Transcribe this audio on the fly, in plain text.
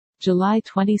July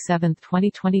 27,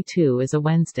 2022 is a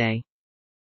Wednesday.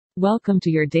 Welcome to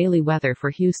your daily weather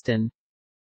for Houston.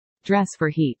 Dress for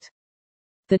heat.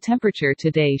 The temperature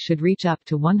today should reach up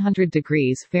to 100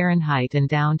 degrees Fahrenheit and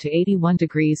down to 81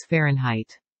 degrees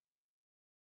Fahrenheit.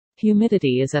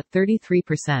 Humidity is at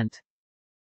 33%.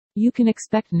 You can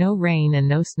expect no rain and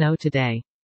no snow today.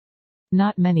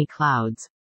 Not many clouds.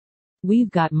 We've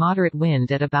got moderate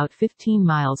wind at about 15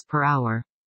 miles per hour.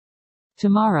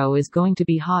 Tomorrow is going to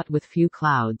be hot with few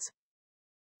clouds.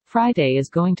 Friday is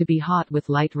going to be hot with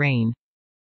light rain.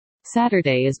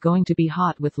 Saturday is going to be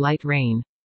hot with light rain.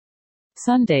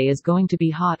 Sunday is going to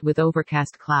be hot with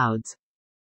overcast clouds.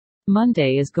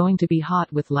 Monday is going to be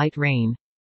hot with light rain.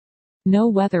 No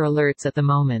weather alerts at the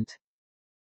moment.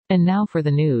 And now for the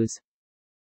news.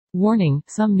 Warning,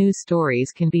 some news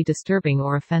stories can be disturbing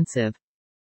or offensive.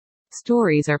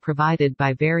 Stories are provided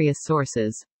by various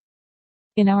sources.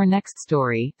 In our next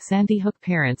story, Sandy Hook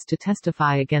parents to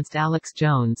testify against Alex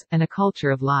Jones, and a culture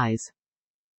of lies.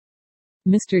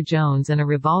 Mr. Jones and a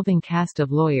revolving cast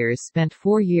of lawyers spent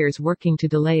 4 years working to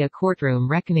delay a courtroom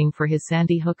reckoning for his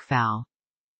Sandy Hook foul.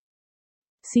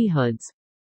 See hoods.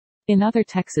 In other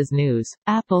Texas news,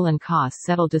 Apple and Koss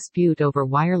settle dispute over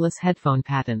wireless headphone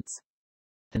patents.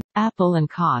 Apple and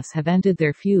Koss have ended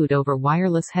their feud over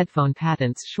wireless headphone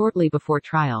patents shortly before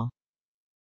trial.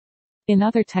 In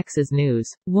other Texas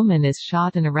news, woman is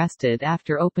shot and arrested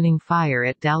after opening fire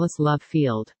at Dallas Love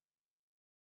Field.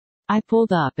 I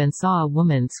pulled up and saw a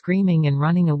woman screaming and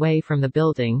running away from the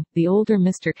building, the older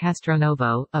Mr.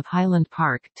 Castronovo, of Highland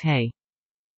Park, Texas,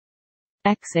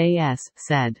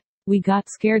 said. We got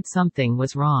scared something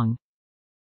was wrong.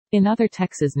 In other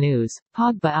Texas news,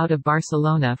 Pogba out of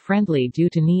Barcelona friendly due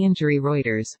to knee injury.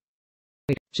 Reuters.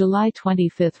 July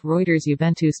 25, Reuters.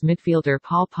 Juventus midfielder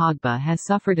Paul Pogba has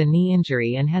suffered a knee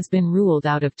injury and has been ruled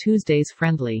out of Tuesday's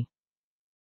friendly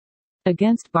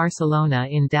against Barcelona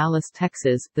in Dallas,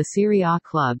 Texas, the Serie A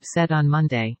club said on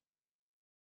Monday.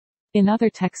 In other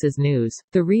Texas news,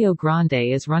 the Rio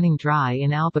Grande is running dry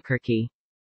in Albuquerque.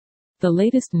 The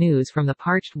latest news from the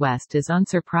parched West is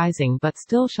unsurprising but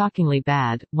still shockingly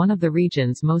bad. One of the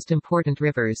region's most important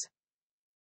rivers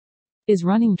is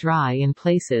running dry in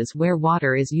places where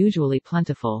water is usually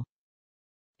plentiful.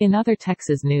 In other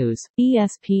Texas news,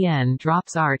 ESPN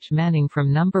drops Arch Manning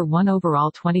from number 1 overall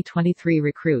 2023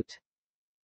 recruit.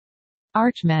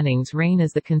 Arch Manning's reign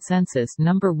as the consensus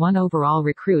number 1 overall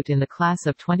recruit in the class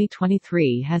of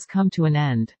 2023 has come to an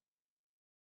end.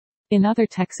 In other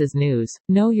Texas news,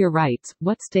 Know Your Rights,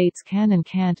 what states can and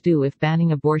can't do if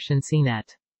banning abortion.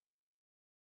 CNET.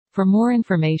 For more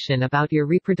information about your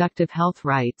reproductive health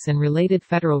rights and related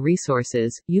federal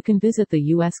resources, you can visit the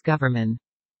U.S. government's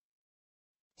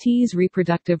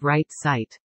reproductive rights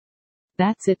site.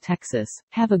 That's it, Texas.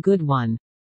 Have a good one.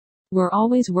 We're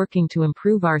always working to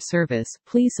improve our service.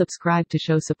 Please subscribe to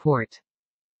show support.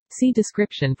 See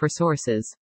description for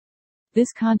sources.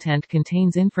 This content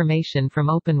contains information from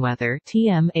OpenWeather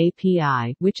 (TM)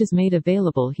 API, which is made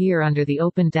available here under the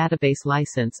Open Database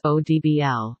License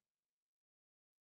 (ODBL).